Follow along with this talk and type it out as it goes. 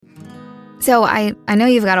So I know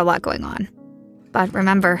you've got a lot going on, but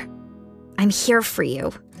remember, I'm here for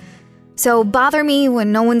you. So bother me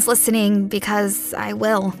when no one's listening, because I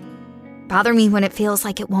will. Bother me when it feels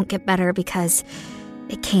like it won't get better, because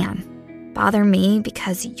it can. Bother me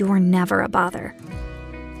because you're never a bother.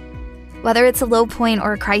 Whether it's a low point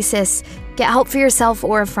or a crisis, get help for yourself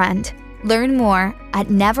or a friend. Learn more at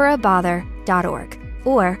neverabother.org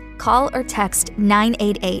or call or text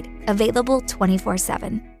 988, available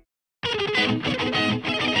 24/7.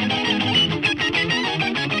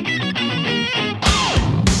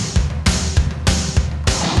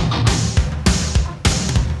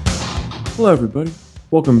 Hello, everybody.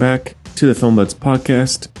 Welcome back to the Film Buds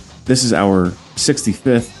podcast. This is our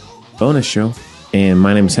 65th bonus show, and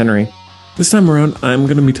my name is Henry. This time around, I'm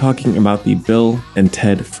going to be talking about the Bill and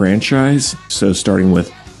Ted franchise. So starting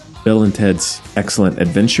with Bill and Ted's Excellent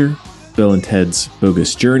Adventure, Bill and Ted's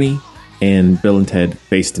Bogus Journey, and Bill and Ted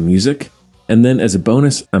Face the Music. And then as a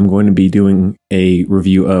bonus, I'm going to be doing a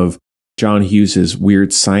review of John Hughes'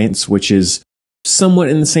 Weird Science, which is somewhat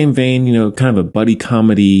in the same vein, kind of a buddy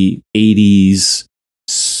comedy, 80s,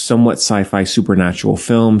 somewhat sci-fi supernatural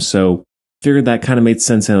film. So figured that kind of made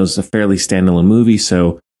sense, and it was a fairly standalone movie,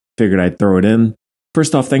 so figured I'd throw it in.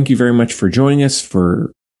 First off, thank you very much for joining us,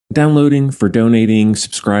 for downloading, for donating,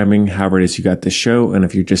 subscribing, however it is you got this show. And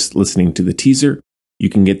if you're just listening to the teaser, you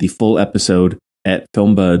can get the full episode at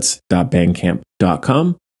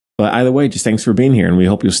filmbuds.bandcamp.com. But either way, just thanks for being here, and we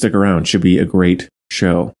hope you'll stick around. Should be a great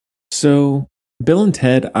show. So Bill and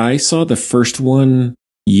Ted, I saw the first one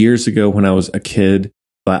years ago when I was a kid,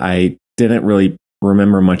 but I didn't really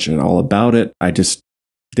remember much at all about it. I just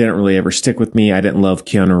didn't really ever stick with me. I didn't love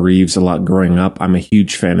Keanu Reeves a lot growing up. I'm a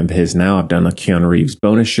huge fan of his now. I've done a Keanu Reeves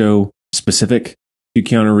bonus show specific to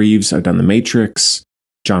Keanu Reeves. I've done The Matrix,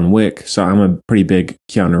 John Wick. So I'm a pretty big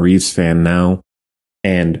Keanu Reeves fan now.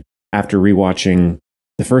 And after rewatching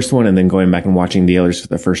the first one and then going back and watching the others for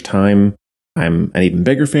the first time, I'm an even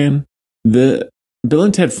bigger fan. The Bill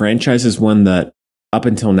and Ted franchise is one that up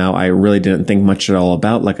until now I really didn't think much at all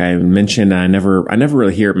about. Like I mentioned, I never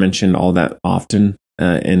really hear it mentioned all that often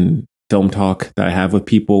in film talk that I have with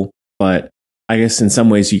people. But I guess in some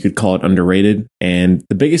ways you could call it underrated. And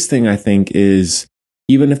the biggest thing I think is,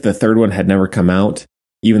 even if the third one had never come out,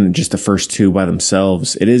 even just the first two by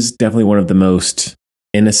themselves, it is definitely one of the most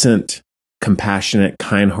innocent, compassionate,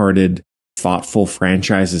 kind-hearted, thoughtful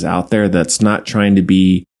franchises out there that's not trying to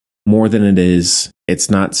be more than it is. It's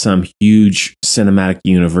not some huge cinematic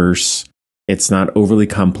universe. It's not overly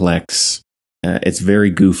complex. It's very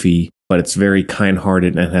goofy, but it's very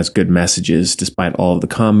kind-hearted and has good messages despite all of the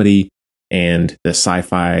comedy and the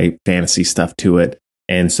sci-fi fantasy stuff to it.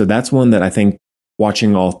 And so that's one that I think,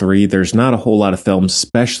 watching all three, there's not a whole lot of films,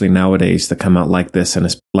 especially nowadays, that come out like this. And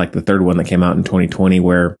it's like the third one that came out in 2020,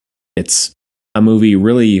 where it's a movie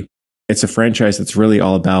really, it's a franchise that's really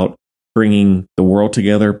all about bringing the world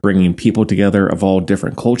together, bringing people together of all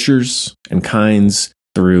different cultures and kinds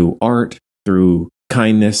through art, through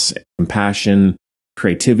kindness, compassion,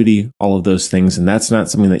 creativity, all of those things. And that's not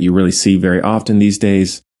something that you really see very often these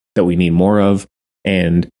days, that we need more of.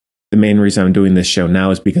 And the main reason I'm doing this show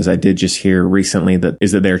now is because I did just hear recently that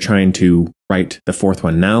they're trying to write the fourth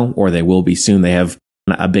one now, or they will be soon. They have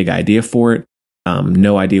a big idea for it.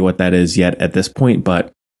 No idea what that is yet at this point,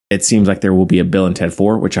 but it seems like there will be a Bill and Ted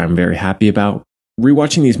 4, which I'm very happy about.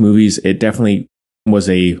 Rewatching these movies, it definitely was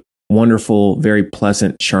a wonderful, very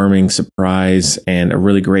pleasant, charming surprise, and a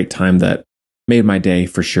really great time that made my day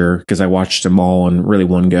for sure, because I watched them all in really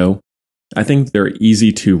one go. I think they're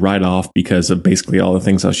easy to write off because of basically all the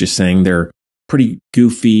things I was just saying. They're pretty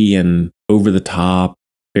goofy and over the top,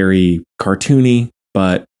 very cartoony,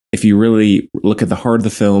 but if you really look at the heart of the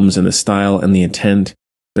films and the style and the intent,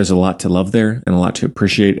 there's a lot to love there and a lot to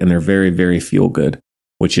appreciate, and they're very, very feel good,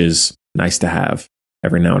 which is nice to have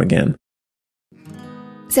every now and again.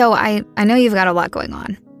 So I know you've got a lot going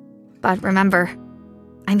on, but remember,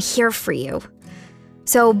 I'm here for you.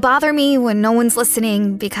 So bother me when no one's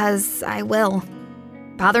listening, because I will.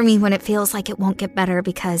 Bother me when it feels like it won't get better,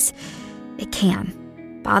 because it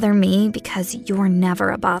can. Bother me because you're never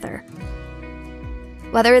a bother.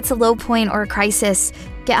 Whether it's a low point or a crisis,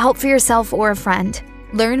 get help for yourself or a friend.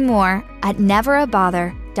 Learn more at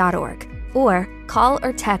neverabother.org or call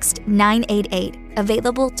or text 988,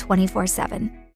 available 24/7.